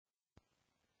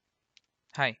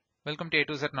Hi, welcome to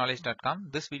a2zknowledge.com.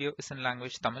 This video is in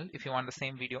language Tamil. If you want the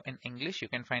same video in English, you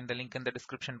can find the link in the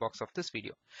description box of this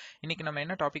video. இன்னைக்கு நம்ம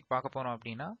என்ன topic பார்க்க போறோம்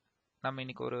அப்படின்னா நம்ம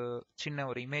இன்னைக்கு ஒரு சின்ன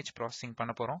ஒரு இமேஜ் ப்ராசஸிங்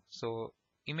பண்ண போறோம். ஸோ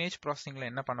இமேஜ்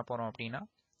ப்ராசஸிங்ல என்ன பண்ண போறோம் அப்படின்னா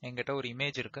எங்கிட்ட ஒரு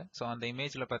இமேஜ் இருக்கு. ஸோ அந்த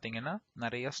இமேஜ்ல பார்த்தீங்கன்னா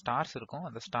நிறைய ஸ்டார்ஸ் இருக்கும்.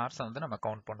 அந்த ஸ்டார்ஸை வந்து நம்ம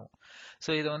கவுண்ட் பண்ணுவோம். ஸோ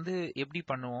இதை வந்து எப்படி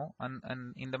பண்ணுவோம்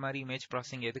இந்த மாதிரி இமேஜ்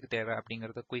ப்ராசஸிங் எதுக்கு தேவை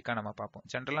அப்படிங்கறத குயிக்காக நம்ம பார்ப்போம்.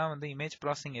 ஜென்ரலாக வந்து இமேஜ்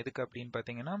ப்ராசஸிங் எதுக்கு அப்படின்னு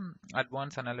பார்த்தீங்கன்னா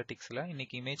அட்வான்ஸ் அனாலிட்டிக்ஸில்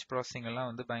இன்னைக்கு இமேஜ் ப்ராசஸிங் எல்லாம்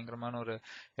வந்து பயங்கரமான ஒரு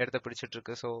இடத்த பிடிச்சிட்டு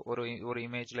இருக்கு. ஸோ ஒரு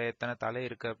இமேஜ்ல எத்தனை தலை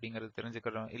இருக்கு அப்படிங்கிறது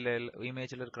தெரிஞ்சுக்கிறோம். இல்லை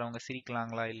இமேஜ்ல இருக்கிறவங்க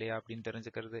சிரிக்கலாங்களா இல்லையா அப்படின்னு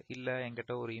தெரிஞ்சுக்கிறது. இல்லை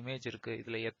எங்கிட்ட ஒரு இமேஜ் இருக்கு,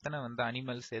 இதுல எத்தனை வந்து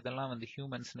அனிமல்ஸ் எதெல்லாம் வந்து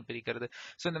ஹியூமன்ஸ்னு பிரிக்கிறது.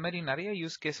 ஸோ இந்த மாதிரி நிறைய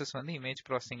யூஸ் கேசஸ் வந்து இமேஜ்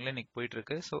ப்ராசஸிங்ல இன்னைக்கு போயிட்டு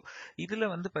இருக்கு. ஸோ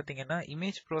இதுல வந்து பாத்தீங்கன்னா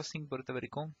இமேஜ் ப்ராசஸிங் பொறுத்த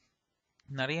வரைக்கும்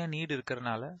நிறைய நீட்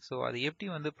இருக்கிறனால ஸோ அது எப்படி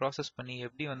வந்து ப்ராசஸ் பண்ணி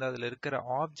எப்படி வந்து அதில் இருக்கிற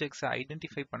ஆப்ஜெக்ட்ஸை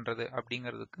ஐடென்டிஃபை பண்ணுறது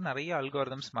அப்படிங்கிறதுக்கு நிறைய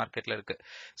அல்காரிதம்ஸ் மார்க்கெட்டில் இருக்கு.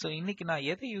 ஸோ இன்னைக்கு நான்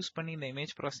எதை யூஸ் பண்ணி இந்த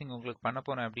இமேஜ் ப்ராசஸிங் உங்களுக்கு பண்ண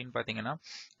போறேன் அப்படின்னு பார்த்தீங்கன்னா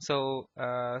ஸோ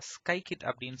ஸ்கைகிட்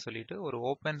அப்படின்னு சொல்லிட்டு ஒரு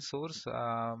open source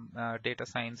data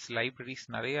science libraries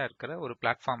நிறைய இருக்கிற ஒரு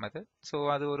பிளாட்ஃபார்ம் அது. ஸோ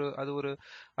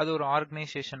அது ஒரு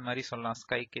ஆர்கனைசேஷன் மாதிரி சொல்லலாம்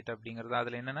ஸ்கைகிட் அப்படிங்கிறது.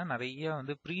 அதில் என்னன்னா நிறைய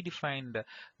வந்து ப்ரீடிஃபைன்டு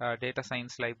டேட்டா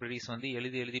சயின்ஸ் லைப்ரரிஸ் வந்து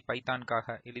எழுதி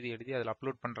பைத்தான்காக எழுதி அதில்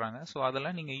அப்லோட் பண்ணுறாங்க. ஸோ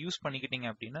அதெல்லாம் நீங்கள் யூஸ் பண்ணிக்கிட்டீங்க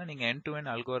அப்படின்னா நீங்கள் எண்ட் டு எண்ட்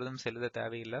அல்கோரிதம்ஸ் எழுத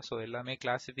தேவையில்லை. ஸோ எல்லாமே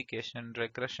கிளாசிஃபிகேஷன்,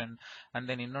 ரெக்ரெஷன் அண்ட்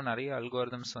தென் இன்னும் நிறைய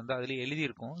அல்கோரிதம்ஸ் வந்து அதுலேயே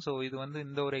எழுதியிருக்கும். ஸோ இது வந்து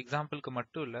இந்த ஒரு எக்ஸாம்பிளுக்கு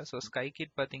மட்டும் இல்லை. ஸோ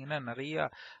ஸ்கைகிட் பார்த்தீங்கன்னா நிறைய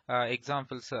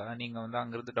எக்ஸாம்பிள்ஸ் நீங்கள் வந்து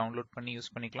அங்கிருந்து டவுன்லோட் பண்ணி யூஸ்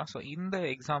பண்ணிக்கலாம். ஸோ இந்த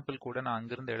எக்ஸாம்பிள் கூட நான்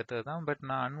அங்கிருந்து எடுத்தது தான். பட்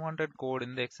நான் அன்வான்ட் கோட்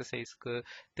இந்த எக்ஸசைஸ்க்கு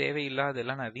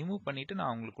தேவையில்லாதெல்லாம் நான் ரிமூவ் பண்ணிட்டு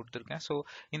நான் உங்களுக்கு கொடுத்துருக்கேன். ஸோ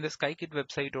இந்த ஸ்கைகிட்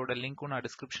வெப்சைட்டோட லிங்க்கும் நான்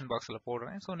டிஸ்கிரிப்ஷன் பாக்ஸில்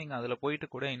போடுறேன். ஸோ நீங்கள் அதில் போயிட்டு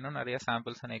கூட இன்னும் நிறைய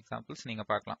சாம்பிள்ஸ் அண்ட் எக்ஸாம்பிள்ஸ் நீங்கள்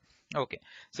பார்க்கலாம். ஓகே,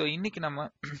 ஸோ இன்னைக்கு நம்ம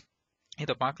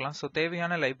இதை பார்க்கலாம். ஸோ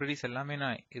தேவையான லைப்ரரிஸ் எல்லாமே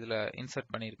நான் இதில்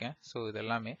இன்சர்ட் பண்ணியிருக்கேன். ஸோ இது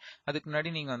எல்லாமே அதுக்கு முன்னாடி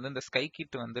நீங்கள் வந்து இந்த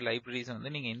ஸ்கைகிட் வந்து லைப்ரரிஸ்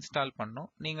வந்து நீங்கள் இன்ஸ்டால் பண்ணணும்.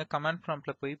 நீங்கள் கமாண்ட்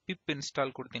ப்ராம்ப்டில் போய் பிப்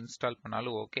இன்ஸ்டால் கொடுத்து இன்ஸ்டால்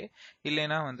பண்ணாலும் ஓகே.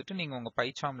 இல்லைன்னா வந்துட்டு நீங்கள் உங்கள்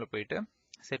பைச்சாமில் போயிட்டு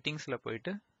செட்டிங்ஸில்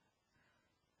போயிட்டு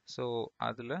ஸோ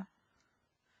அதில்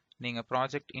நீங்கள்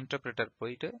ப்ராஜெக்ட் இன்டர்பிரிட்டர்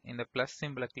போயிட்டு இந்த ப்ளஸ்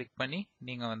சிம்பிளை கிளிக் பண்ணி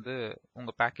நீங்கள் வந்து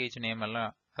உங்கள் பேக்கேஜ் நேம்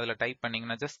எல்லாம் அதில் டைப்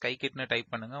பண்ணிங்கன்னா ஜஸ்ட் ஸ்கைகிட்னு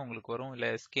டைப் பண்ணுங்கள் உங்களுக்கு வரும். இல்லை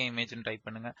எஸ்கே இமேஜ்னு டைப்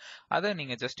பண்ணுங்கள். அதை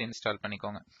நீங்கள் ஜஸ்ட் இன்ஸ்டால்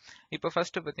பண்ணிக்கோங்க. இப்போ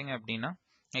ஃபஸ்ட்டு பார்த்தீங்க அப்படின்னா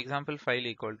example file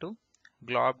equal to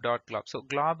glob.glob. So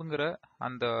gloப்ங்கிற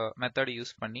அந்த மெத்தட்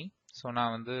யூஸ் பண்ணி ஸோ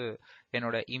நான் வந்து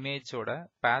என்னோட இமேஜோட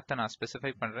பேத்தை நான்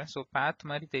ஸ்பெசிஃபை பண்ணுறேன். ஸோ பேத்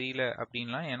மாதிரி தெரியல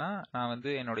அப்படின்லாம், ஏன்னா நான் வந்து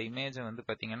என்னோட இமேஜை வந்து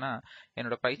பார்த்தீங்கன்னா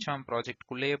என்னோட பைச்சாம்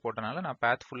ப்ராஜெக்ட்குள்ளேயே போட்டனால நான்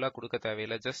பேத் ஃபுல்லாக கொடுக்க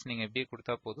தேவையில்லை. ஜஸ்ட் நீங்கள் எப்படியே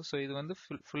கொடுத்தா போதும். ஸோ இது வந்து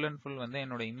ஃபுல் அண்ட் ஃபுல் வந்து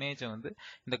என்னோட இமேஜை வந்து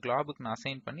இந்த glob-க்கு நான்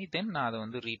அசைன் பண்ணி தென் நான் அதை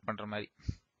வந்து ரீட் பண்ணுற மாதிரி.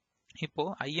 இப்போ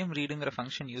imreadங்கிற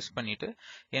ஃபங்க்ஷன் யூஸ் பண்ணிட்டு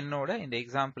என்னோட இந்த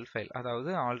எக்ஸாம்பிள் ஃபைல், அதாவது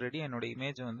ஆல்ரெடி என்னோட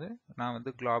இமேஜ் வந்து நான்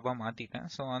வந்து glob-ஆ மாத்திட்டேன்.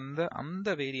 ஸோ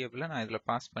அந்த வேரியபிளை நான் இதில்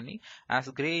பாஸ் பண்ணி as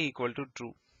gray equal to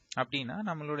true அப்படின்னா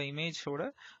நம்மளோட இமேஜோட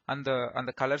அந்த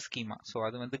அந்த கலர் ஸ்கீமா ஸோ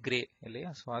அது வந்து கிரே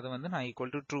இல்லையா. ஸோ அது வந்து நான்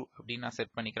ஈக்குவல் டு ட்ரூ அப்படின்னு நான்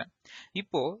செட் பண்ணிக்கிறேன்.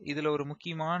 இப்போ இதுல ஒரு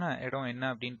முக்கியமான இடம் என்ன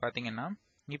அப்படின்னு பார்த்தீங்கன்னா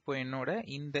இப்போ என்னோட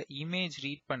இந்த இமேஜ்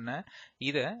ரீட் பண்ண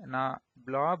இதை நான்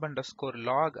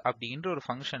blob_log அப்படின்ற ஒரு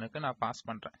ஃபங்க்ஷனுக்கு நான் பாஸ்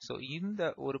பண்றேன். ஸோ இந்த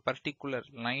ஒரு பர்டிகுலர்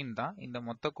லைன் தான் இந்த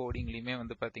மொத்த கோடிங்லையுமே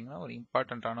வந்து பார்த்தீங்கன்னா ஒரு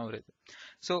இம்பார்ட்டண்ட்டான ஒரு இது.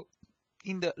 ஸோ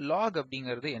இந்த லாக்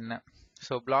அப்படிங்கிறது என்ன?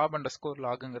 ஸோ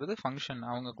blob_logங்கிறது ஃபங்க்ஷன்,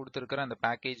 அவங்க கொடுத்துருக்கிற அந்த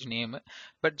பேக்கேஜ் நேமு.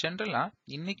 பட் ஜென்ரலா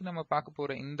இன்னைக்கு நம்ம பார்க்க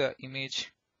போற இந்த இமேஜ்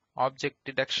ஆப்ஜெக்ட்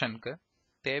டிடெக்ஷனுக்கு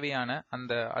தேவையான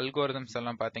அந்த அல்கோரிதம்ஸ்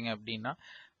எல்லாம் பார்த்தீங்க அப்படின்னா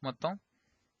மொத்தம்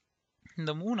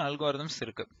இந்த 3 அல்காரிதம்ஸ்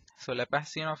இருக்கு. ஸோ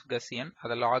லெப்பாசியன் ஆஃப் கசியன்,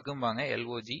 அதை லாகும்பாங்க,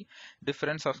 LOG,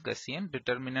 difference of கசியன்,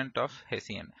 determinant of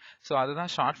Hessian. So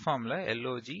அதுதான் ஷார்ட் ஃபார்ம்ல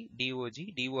எல்ஓஜி, டிஓஜி,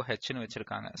 டிஓஹெச்னு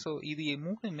வச்சிருக்காங்க. ஸோ இது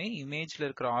மூணுமே இமேஜ்ல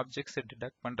இருக்கிற ஆப்ஜெக்ட்ஸை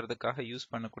டிடெக்ட் பண்றதுக்காக யூஸ்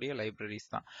பண்ணக்கூடிய லைப்ரரிஸ்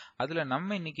தான். அதுல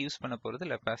நம்ம இன்னைக்கு யூஸ் பண்ண போறது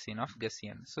லெப்பாசியன் ஆஃப்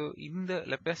கசியன். ஸோ இந்த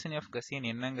லெப்பாசியன் ஆஃப்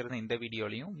கசியன் என்னங்கிறது இந்த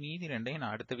வீடியோலையும் மீதி ரெண்டையும்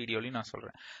நான் அடுத்த வீடியோலையும் நான்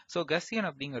சொல்றேன். ஸோ கசியன்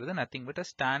அப்படிங்கிறது nothing but a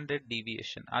standard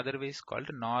deviation, otherwise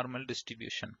called normal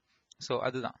distribution. So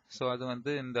அதுதான். ஸோ அது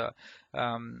வந்து இந்த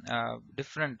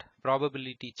டிஃப்ரெண்ட்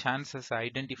ப்ராபபிலிட்டி சான்சஸ்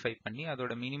ஐடென்டிஃபை பண்ணி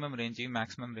அதோட மினிமம் ரேஞ்சையும்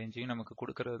மேக்ஸிமம் ரேஞ்சையும் நமக்கு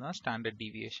கொடுக்கறது தான் ஸ்டாண்டர்ட்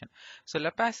டீவியேஷன். ஸோ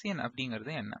லெப்பாசியன்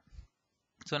அப்படிங்கிறது என்ன?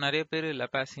 ஸோ நிறைய பேர்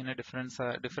லெப்பாசியனை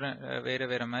வேற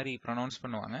வேற மாதிரி ப்ரொனவுன்ஸ்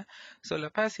பண்ணுவாங்க. ஸோ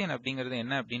லெப்பாசியன் அப்படிங்கிறது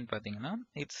என்ன அப்படின்னு பார்த்தீங்கன்னா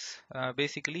இட்ஸ்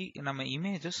பேசிக்கலி நம்ம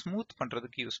இமேஜை ஸ்மூத்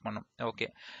பண்ணுறதுக்கு யூஸ் பண்ணோம். ஓகே,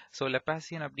 ஸோ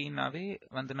லெப்பாசியன் அப்படின்னாவே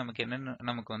வந்து நமக்கு என்னென்னு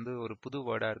நமக்கு வந்து ஒரு புது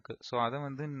வேர்டாக இருக்கு. ஸோ அதை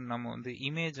வந்து நம்ம வந்து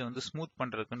இமேஜை வந்து ஸ்மூத்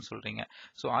பண்ணுறதுக்குன்னு சொல்றீங்க.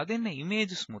 ஸோ அது என்ன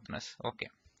இமேஜ் ஸ்மூத்னஸ்? ஓகே,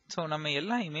 ஸோ நம்ம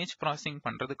எல்லா இமேஜ் ப்ராசஸிங்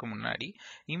பண்ணுறதுக்கு முன்னாடி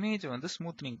இமேஜை வந்து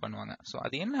ஸ்மூத்னிங் பண்ணுவாங்க. ஸோ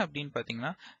அது என்ன அப்படின்னு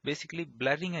பார்த்தீங்கன்னா பேசிக்கலி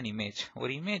பிளரிங் அண்ட் இமேஜ்.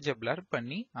 ஒரு இமேஜை பிளர்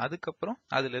பண்ணி அதுக்கப்புறம்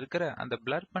அதில் இருக்கிற அந்த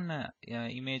பிளர் பண்ண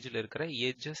இமேஜில் இருக்கிற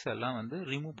எட்ஜஸ் எல்லாம் வந்து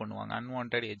ரிமூவ் பண்ணுவாங்க,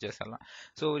 அன்வான்ட் எட்ஜஸ் எல்லாம்.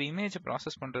 ஸோ ஒரு இமேஜை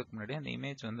ப்ராசஸ் பண்ணுறதுக்கு முன்னாடி அந்த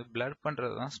இமேஜ் வந்து பிளர்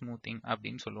பண்ணுறது தான் ஸ்மூத்திங்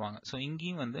அப்படின்னு சொல்லுவாங்க. ஸோ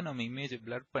இங்கேயும் வந்து நம்ம இமேஜை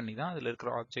பிளர் பண்ணி தான் அதில்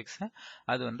இருக்கிற ஆப்ஜெக்ட்ஸை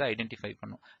அது வந்து ஐடென்டிஃபை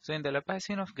பண்ணும். ஸோ இந்த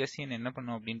லெப்பாசியன் ஆஃப் கெஸியன் என்ன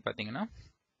பண்ணும் அப்படின்னு பார்த்தீங்கன்னா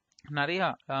நிறையா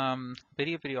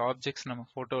பெரிய பெரிய ஆப்ஜெக்ட்ஸ் நம்ம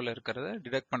ஃபோட்டோவில் இருக்கிறத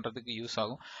டிடெக்ட் பண்ணுறதுக்கு யூஸ்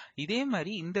ஆகும். இதே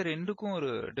மாதிரி இந்த ரெண்டுக்கும் ஒரு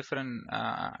டிஃப்ரெண்ட்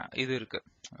இது இருக்குது,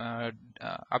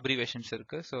 அப்ரிவேஷன்ஸ்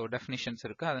இருக்குது, ஸோ டெஃபினிஷன்ஸ்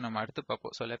இருக்குது. அதை நம்ம அடுத்து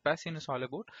பார்ப்போம். So லெப்பாசியன் is all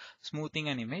about smoothing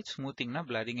and image, ஸ்மூத்திங்னா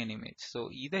blurring and image. So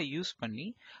இதை யூஸ் பண்ணி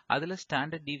அதில்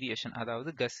ஸ்டாண்டர்ட் டீவியேஷன்,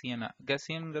 அதாவது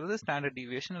கெஸியன்ங்கிறது ஸ்டாண்டர்ட்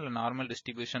டீவியேஷன் இல்லை நார்மல்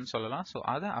டிஸ்ட்ரிபியூஷன் சொல்லலாம். ஸோ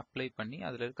அதை அப்ளை பண்ணி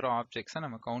அதில் இருக்கிற ஆப்ஜெக்ட்ஸை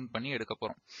நம்ம கவுண்ட் பண்ணி எடுக்க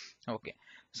போகிறோம். ஓகே,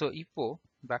 ஸோ இப்போ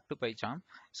பேக் டு பைசார்ம்.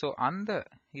 ஸோ அந்த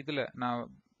இதில் நான்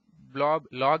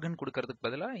லாக்னு கொடுக்கறதுக்கு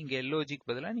பதிலாக இங்கே எல்ஓஜிக்கு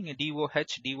பதிலாக நீங்கள்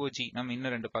டிஓஹெச் டிஓஜி நம்ம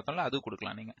இன்னும் ரெண்டு பார்த்தோம்ல அது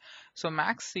கொடுக்கலாம் நீங்கள். ஸோ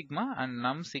மேக்ஸ் சிக்மா அண்ட்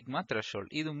நம் சிக்மா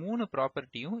த்ரெஷோல்ட் இது மூணு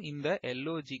ப்ராப்பர்ட்டியும் இந்த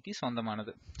எல்ஓஜிக்கு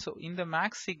சொந்தமானது. ஸோ இந்த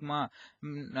மேக்ஸ் சிக்மா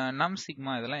நம்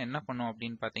சிக்மா இதெல்லாம் என்ன பண்ணும்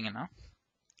அப்படின்னு பார்த்தீங்கன்னா,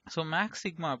 ஸோ மேக்ஸ்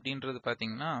சிக்மா அப்படின்றது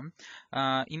பார்த்தீங்கன்னா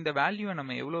இந்த வேல்யூவை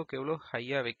நம்ம எவ்வளோக்கு எவ்வளோ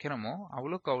ஹையாக வைக்கிறோமோ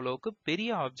அவ்வளோக்கு பெரிய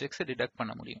ஆப்ஜெக்ட்ஸை டிடெக்ட்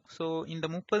பண்ண முடியும். ஸோ இந்த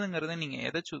 30ங்கிறத நீங்கள்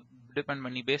எதை டிபெண்ட்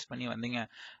பண்ணி பேஸ் பண்ணி வந்தீங்க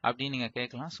அப்படின்னு நீங்கள்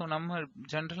கேட்கலாம். ஸோ நம்ம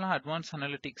ஜென்ரலாக அட்வான்ஸ்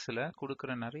அனலிட்டிக்ஸில்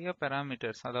கொடுக்குற நிறைய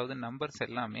பேராமீட்டர்ஸ், அதாவது நம்பர்ஸ்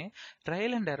எல்லாமே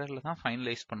ட்ரையல் அண்ட் எரரில் தான்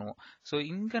ஃபைனலைஸ் பண்ணுவோம். ஸோ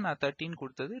இங்கே நான் 13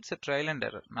 கொடுத்தது it's a trial and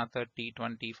error. நான் 30,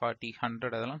 20, 40,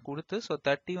 100 அதெல்லாம் கொடுத்து, ஸோ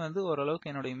 30 வந்து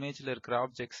ஓரளவுக்கு என்னோட இமேஜில் இருக்கிற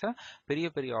ஆப்ஜெக்ட்ஸை பெரிய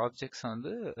பெரிய ஆப்ஜெக்ட்ஸை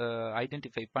வந்து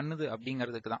ஐடென்டிஃபை பண்ணுது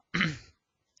அப்படிங்கிறதுக்கு தான்.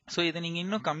 ஸோ இதை நீங்கள்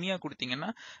இன்னும் கம்மியாக கொடுத்தீங்கன்னா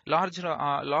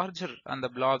லார்ஜர் அந்த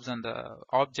பிளாப்ஸ் அந்த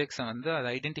ஆப்ஜெக்ட்ஸை வந்து அதை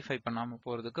ஐடென்டிஃபை பண்ணாமல்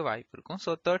போகிறதுக்கு வாய்ப்பு இருக்கும்.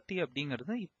 ஸோ 30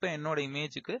 அப்படிங்கிறது இப்போ என்னோட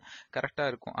இமேஜுக்கு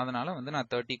கரெக்டாக இருக்கும், அதனால வந்து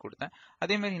நான் 30 கொடுத்தேன்.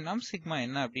 அதே மாதிரி நம் சிக்மா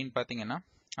என்ன அப்படின்னு பார்த்தீங்கன்னா,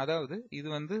 அதாவது இது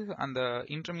வந்து அந்த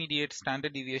இன்டர்மீடியேட்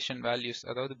ஸ்டாண்டர்ட் டிவியேஷன் வேல்யூஸ்,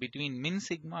 அதாவது பிட்வீன் மின்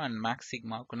சிக்மா அண்ட் மேக்ஸ்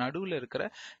சிக்மாவுக்கு நடுவில் இருக்கிற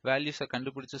வேல்யூஸை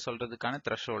கண்டுபிடிச்சு சொல்றதுக்கான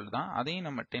த்ரெஷ்ஹோல்டு தான். அதையும்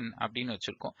நம்ம 10 அப்படின்னு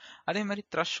வச்சிருக்கோம். அதே மாதிரி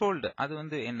த்ரெஷ்ஹோல்டு அது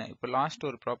வந்து என்ன, இப்போ லாஸ்ட்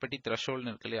ஒரு ப்ராப்பர்ட்டி த்ரெஷ்ஹோல்டு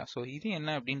இருக்கு இல்லையா. ஸோ இது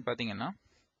என்ன அப்படின்னு பார்த்தீங்கன்னா,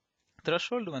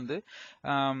 த்ரெஷ்ஹோல்டு வந்து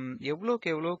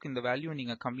எவ்வளோக்கு இந்த வேல்யூ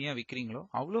நீங்கள் கம்மியாக விற்கிறீங்களோ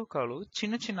அவ்வளோ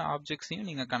சின்ன சின்ன ஆப்ஜெக்ட்ஸையும்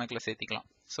நீங்கள் கணக்கில் சேர்த்திக்கலாம்.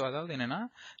 ஸோ அதாவது என்னென்னா,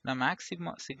 நான் மேக்ஸ்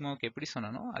சிக்மாவுக்கு எப்படி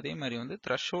சொன்னனோ அதே மாதிரி வந்து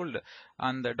த்ரெஷ்ஹோல்டு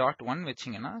அந்த .1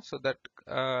 வச்சிங்கன்னா, ஸோ தட்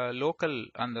லோக்கல்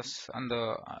அந்த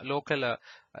லோக்கல்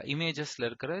இமேஜஸில்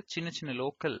இருக்கிற சின்ன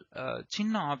லோக்கல்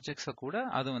சின்ன ஆப்ஜெக்ட்ஸை கூட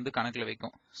அது வந்து கணக்கில்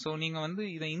வைக்கும். ஸோ நீங்கள் வந்து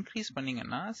இதை இன்க்ரீஸ்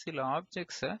பண்ணிங்கன்னா சில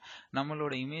ஆப்ஜெக்ட்ஸை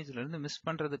நம்மளோட இமேஜ்லேருந்து மிஸ்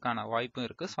பண்ணுறதுக்கான வாய்ப்பும்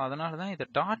இருக்குது. ஸோ அதனால தான் இதை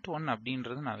 .1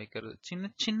 அப்படின்றது நான் வைக்கிறது.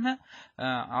 சின்ன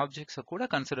ஆப்ஜெக்ட்ஸை கூட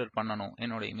கன்சிடர் பண்ணணும்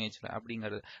என்னோட இமேஜில்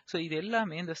அப்படிங்கிறது. ஸோ இது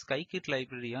எல்லாமே இந்த ஸ்கைகிட்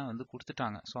லைப்ரரியாக வந்து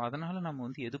கொடுத்துட்டாங்க. ஸோ அதனால நம்ம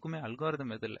வந்து எதுக்குமே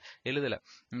அல்காரிதம் எழுதலை.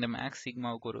 இந்த மேக்ஸ்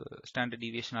சிக்மாவுக்கு ஒரு ஸ்டாண்டர்ட்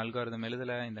டிவியேஷன் அல்காரிதம்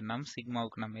எழுதலை, இந்த நம்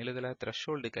சிக்மாவுக்கு நம்ம எழுதலை,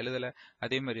 த்ரெஷ்ஹோல்டுக்கு எழுதலை,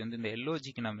 அதே மாதிரி வந்து இந்த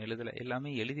எல்ஓஜிக்கு நம்ம எழுதலை, எல்லாமே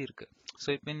எழுதியிருக்கு. ஸோ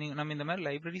இப்போ நம்ம இந்த மாதிரி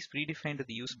லைப்ரரிஸ்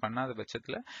ப்ரீடிஃபைன்டு யூஸ் பண்ணாத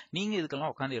பட்சத்தில் நீங்கள்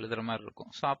இதுக்கெல்லாம் உட்காந்து எழுதுகிற மாதிரி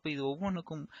இருக்கும். ஸோ அப்போ இது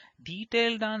ஒவ்வொன்றுக்கும்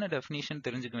டீட்டெயில்டான டெஃபினிஷன்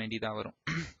தெரிஞ்சுக்க வேண்டியதாக வரும்.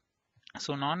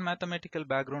 ஸோ நான் மேத்தமெட்டிக்கல்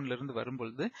பேக்ரவுண்ட்லேருந்து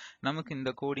வரும்பொழுது நமக்கு இந்த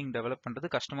கோடிங் டெவலப் பண்ணுறது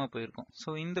கஷ்டமாக போயிருக்கும். ஸோ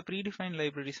இந்த ப்ரீடிஃபைன்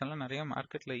லைப்ரரிஸ் எல்லாம் நிறைய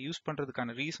மார்க்கெட்டில் யூஸ்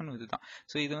பண்ணுறதுக்கான ரீசனும் இதுதான்.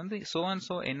 ஸோ இது வந்து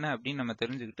ஸோ என்ன அப்படின்னு நம்ம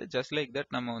தெரிஞ்சுக்கிட்டு ஜஸ்ட் லைக்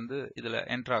தட் நம்ம வந்து இதில்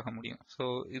என்டர் ஆக முடியும். ஸோ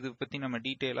இது பற்றி நம்ம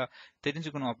டீட்டெயிலாக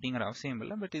தெரிஞ்சுக்கணும் அப்படிங்கிற அவசியம்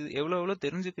இல்லை. பட் இது எவ்வளோ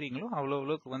தெரிஞ்சுக்கிறீங்களோ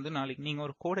அவ்வளோக்கு வந்து நாளைக்கு நீங்கள்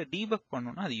ஒரு கோடை டீபக்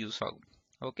பண்ணணும்னா அது யூஸ் ஆகும்.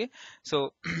 ஓகே, ஸோ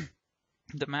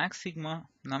இந்த மேக்ஸ் சிக்மா,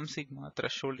 நம் சிக்மா,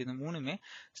 த்ரெஷ்ஹோல்டு இது மூணுமே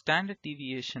ஸ்டாண்டர்ட்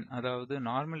டிவியேஷன், அதாவது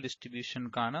நார்மல்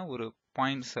டிஸ்ட்ரிபியூஷனுக்கான ஒரு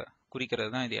பாயிண்ட்ஸை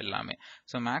குறிக்கிறது தான் இது எல்லாமே.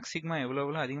 ஸோ மேக்ஸ் சிக்மா எவ்வளோ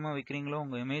அதிகமாக வைக்கிறீங்களோ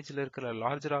உங்கள் இமேஜில் இருக்கிற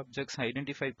லார்ஜர் ஆப்ஜெக்ட்ஸ்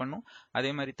ஐடென்டிஃபை பண்ணும்.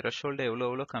 அதே மாதிரி த்ரெஷ்ஹோல்டு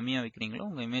எவ்வளோ கம்மியாக வைக்கிறீங்களோ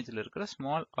உங்கள் இமேஜில் இருக்கிற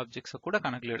ஸ்மால் ஆப்ஜெக்ட்ஸை கூட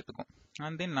கணக்கில் எடுத்துக்கும்.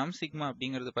 அண்ட் தென் நம் சிக்மா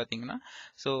அப்படிங்கிறது பார்த்தீங்கன்னா,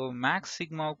 ஸோ மேக்ஸ்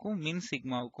சிக்மாவுக்கும் மின்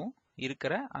சிக்மாவுக்கும்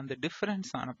இருக்கிற அந்த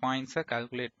டிஃபரன்ஸான பாயிண்ட்ஸை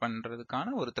கால்குலேட்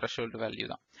பண்ணுறதுக்கான ஒரு த்ரெஷ்ஹோல்டு வேல்யூ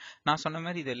தான். நான் சொன்ன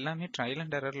மாதிரி இது எல்லாமே ட்ரையல்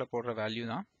அண்ட் எரரில் போடுற வேல்யூ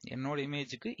தான். என்னோட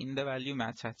இமேஜுக்கு இந்த வேல்யூ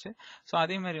மேட்ச் ஆச்சு. ஸோ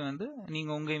அதே மாதிரி வந்து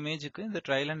நீங்கள் உங்கள் இமேஜுக்கு இந்த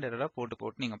ட்ரையல் அண்ட் எரராக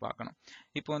போட்டு நீங்கள் பார்க்கணும்.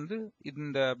 இப்போ வந்து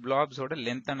இந்த பிளாப்ஸோட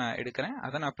லென்த்தை நான் எடுக்கிறேன்,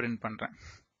 அதை நான் பிரிண்ட் பண்ணுறேன்.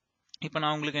 இப்போ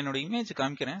நான் உங்களுக்கு என்னோட இமேஜ்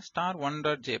காமிக்கிறேன்,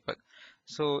 star1.jpg.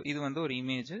 ஸோ இது வந்து ஒரு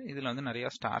இமேஜ், இதில் வந்து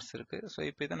நிறையா ஸ்டார்ஸ் இருக்குது. ஸோ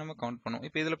இப்போ இதை நம்ம கவுண்ட் பண்ணுவோம்.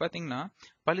 இப்போ இதில் பார்த்தீங்கன்னா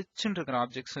பளிச்சுன்னு இருக்கிற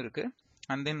ஆப்ஜெக்ட்ஸும் இருக்குது,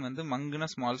 அண்ட் தென் வந்து மங்குன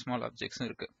ஸ்மால் ஆப்ஜெக்ட்ஸும்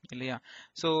இருக்குது இல்லையா.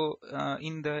 ஸோ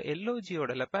இந்த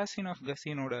எல்ஓஜியோட லெப்பாசியன் ஆஃப்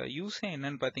கெஸியனோட யூஸே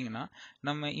என்னன்னு பார்த்தீங்கன்னா,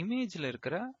 நம்ம இமேஜில்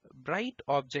இருக்கிற பிரைட்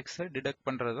ஆப்ஜெக்ட்ஸை டிடெக்ட்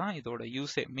பண்ணுறது தான் இதோட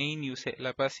யூஸே, மெயின் யூஸே.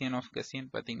 லெப்பாசியன் ஆஃப் கெஸியன்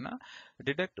பார்த்தீங்கன்னா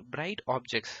டிடெக்ட் பிரைட்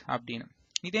ஆப்ஜெக்ட்ஸ் அப்படின்னு.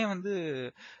 இதே வந்து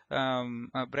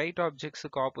பிரைட்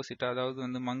ஆப்ஜெக்ட்ஸுக்கு ஆப்போசிட், அதாவது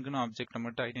வந்து மங்குன ஆப்ஜெக்டை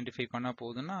மட்டும் ஐடென்டிஃபை பண்ணால்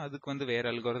போதுன்னா அதுக்கு வந்து வேற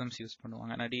அல்காரிதம்ஸ் யூஸ்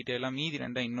பண்ணுவாங்க. நான் டீட்டெயிலாக மீதி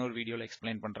ரெண்டா இன்னொரு வீடியோவில்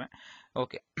எக்ஸ்பிளைன் பண்ணுறேன்.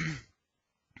 Okay,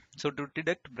 so to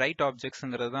detect bright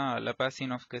ஆப்ஜெக்ட்ஸுங்கிறது தான்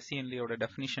லெபாசியன் ஆஃப் கெசியன்லியோட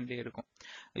டெஃபினிஷன்லேயே இருக்கும்.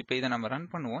 இப்போ இதை நம்ம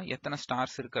ரன் பண்ணுவோம், எத்தனை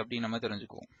ஸ்டார்ஸ் இருக்குது அப்படின்னு நம்ம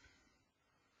தெரிஞ்சுக்குவோம்.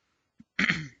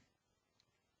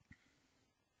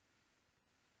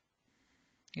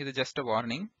 இது ஜஸ்ட் அ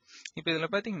வார்னிங். இப்போ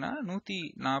இதில் பார்த்தீங்கன்னா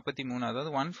 143,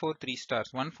 அதாவது 143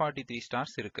 ஸ்டார்ஸ், 143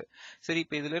 ஸ்டார்ஸ் இருக்கு. சரி,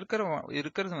 இப்போ இதில்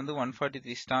இருக்கிறது வந்து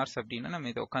 143 ஸ்டார்ஸ் அப்படின்னா நம்ம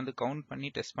இதை உட்காந்து கவுண்ட் பண்ணி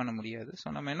டெஸ்ட் பண்ண முடியாது.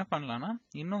 ஸோ நம்ம என்ன பண்ணலாம்னா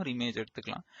இன்னொரு இமேஜ்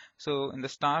எடுத்துக்கலாம். ஸோ இந்த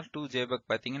ஸ்டார் 2 ஜேபக்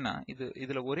பார்த்தீங்கன்னா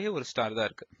இதில் ஒரே ஒரு ஸ்டார் தான்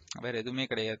இருக்கு, வேற எதுவுமே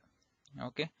கிடையாது.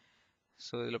 ஓகே,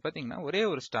 ஸோ இதில் பார்த்தீங்கன்னா ஒரே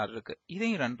ஒரு ஸ்டார் இருக்கு.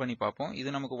 இதையும் ரன் பண்ணி பார்ப்போம்.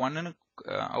 இது நமக்கு 1ன்னு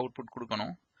அவுட்புட்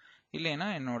கொடுக்கணும். இல்லைன்னா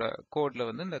என்னோட கோட்ல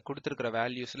வந்து இந்த கொடுத்துருக்கிற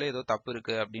வேல்யூஸ்ல ஏதோ தப்பு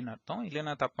இருக்கு அப்படின்னு அர்த்தம்.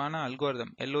 இல்லைன்னா தப்பான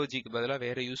அல்கோரிதம் எல்ஓஜிக்கு பதிலாக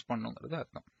வேற யூஸ் பண்ணுங்கிறது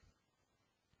அர்த்தம்.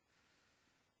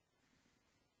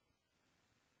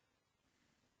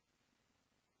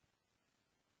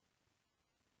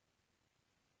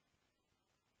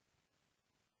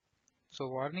 ஸோ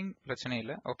வார்னிங் பிரச்சனை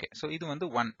இல்லை. ஓகே, ஸோ இது வந்து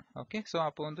 1. ஓகே, ஸோ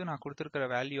அப்போ வந்து நான் கொடுத்துருக்கிற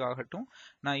வேல்யூ ஆகட்டும்,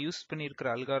 நான் யூஸ் பண்ணியிருக்கிற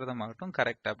அல்காரிதம் ஆகட்டும்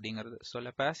கரெக்ட் அப்படிங்கிறது. ஸோ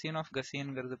லெபாசியன் ஆஃப்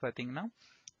கெசியன்ங்கிறது பார்த்தீங்கன்னா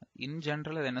இன்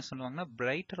ஜென்ரல் அது என்ன சொல்லுவாங்கன்னா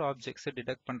பிரைட்டர் ஆப்ஜெக்ட்ஸை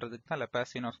டிடெக்ட் பண்ணுறதுக்கு தான்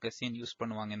லெபாசியன் ஆஃப் கெசியன் யூஸ்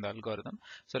பண்ணுவாங்க இந்த அல்காரிதம்.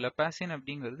 ஸோ லெபாசியன்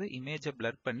அப்படிங்கிறது இமேஜை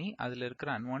பிளர் பண்ணி அதில் இருக்கிற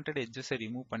அன்வான்ட் எட்ஜஸை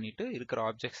ரிமூவ் பண்ணிட்டு இருக்கிற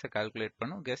ஆப்ஜெக்ட்ஸை கால்குலேட்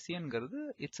பண்ணும். கெசியன்ங்கிறது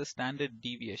இட்ஸ் அ ஸ்டாண்டர்ட்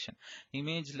டீவியேஷன்.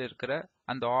 இமேஜில் இருக்கிற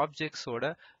அந்த ஆப்ஜெக்ட்ஸோட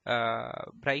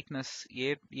பிரைட்னஸ்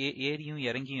ஏறியும்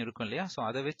இறங்கியும் இருக்கும் இல்லையா, ஸோ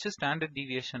அதை வச்சு ஸ்டாண்டர்ட்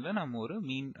டீவியேஷனில் நம்ம ஒரு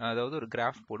மீன், அதாவது ஒரு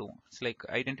கிராஃப் போடுவோம். It's like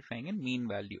identifying in mean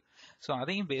value. So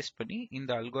அதையும் பேஸ் பண்ணி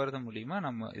இந்த அல்காரிதம் மூலிமா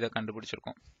நம்ம இதை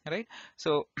கண்டுபிடிச்சிருக்கோம். ரைட்,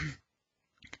 ஸோ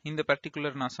இந்த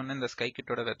பர்டிகுலர் நான் சொன்ன இந்த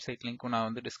ஸ்கைகிட்டோட வெப்சைட் லிங்க்கும் நான்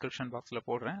வந்து டிஸ்கிரிப்ஷன் பாக்ஸில்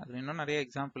போடுறேன். அது இன்னும் நிறைய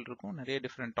எக்ஸாம்பிள் இருக்கும், நிறைய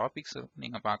டிஃப்ரெண்ட் டாபிக்ஸ்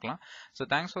நீங்கள் பார்க்கலாம். ஸோ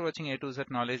தேங்க்ஸ் ஃபார் வாட்சிங்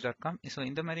A2Zknowledge.com. ஸோ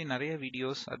இந்த மாதிரி நிறைய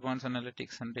videos advance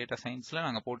analytics and data சயின்ஸில்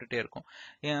நாங்கள் போட்டுகிட்டே இருக்கோம்.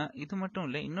 இது மட்டும்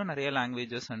இல்லை, இன்னும் நிறைய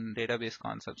languages and database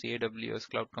concepts, AWS,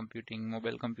 cloud computing,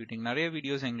 mobile computing, நிறைய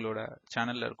வீடியோஸ் எங்களோட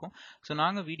சேனலில் இருக்கும். ஸோ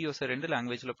நாங்கள் வீடியோஸை 2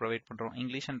 லாங்குவேஜில் ப்ரொவைட் பண்ணுறோம்,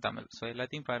 இங்கிலீஷ் அண்ட் தமிழ். ஸோ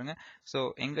எல்லாத்தையும் பாருங்கள். ஸோ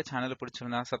எங்கள் சேனலை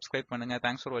பிடிச்சிருந்தா சப்ஸ்கிரைப் பண்ணுங்கள்.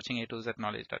 தேங்க்ஸ் ஃபார் வாட்சிங்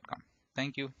A2Zknowledge.com.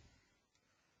 Thank you.